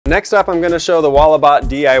Next up, I'm going to show the Walabot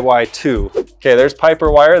DIY 2. Okay, there's pipe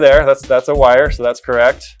or wire there. That's a wire, so that's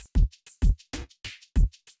correct.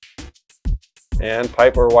 And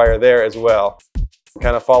pipe or wire there as well.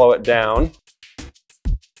 Kind of follow it down.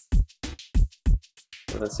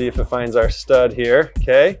 Let's see if it finds our stud here.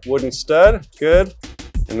 Okay, wooden stud, good.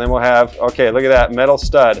 And then we'll have, okay, look at that, metal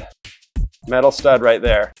stud. Metal stud right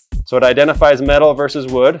there. So it identifies metal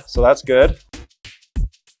versus wood, so that's good.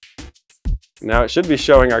 Now it should be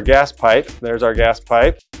showing our gas pipe. There's our gas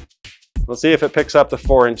pipe. Let's see if it picks up the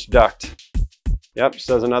 4-inch duct. Yep,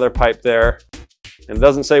 says another pipe there. And it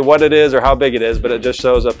doesn't say what it is or how big it is, but it just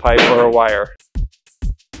shows a pipe or a wire.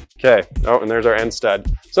 Okay, oh, and there's our end stud.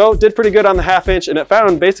 So it did pretty good on the 1/2 inch, and it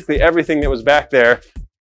found basically everything that was back there.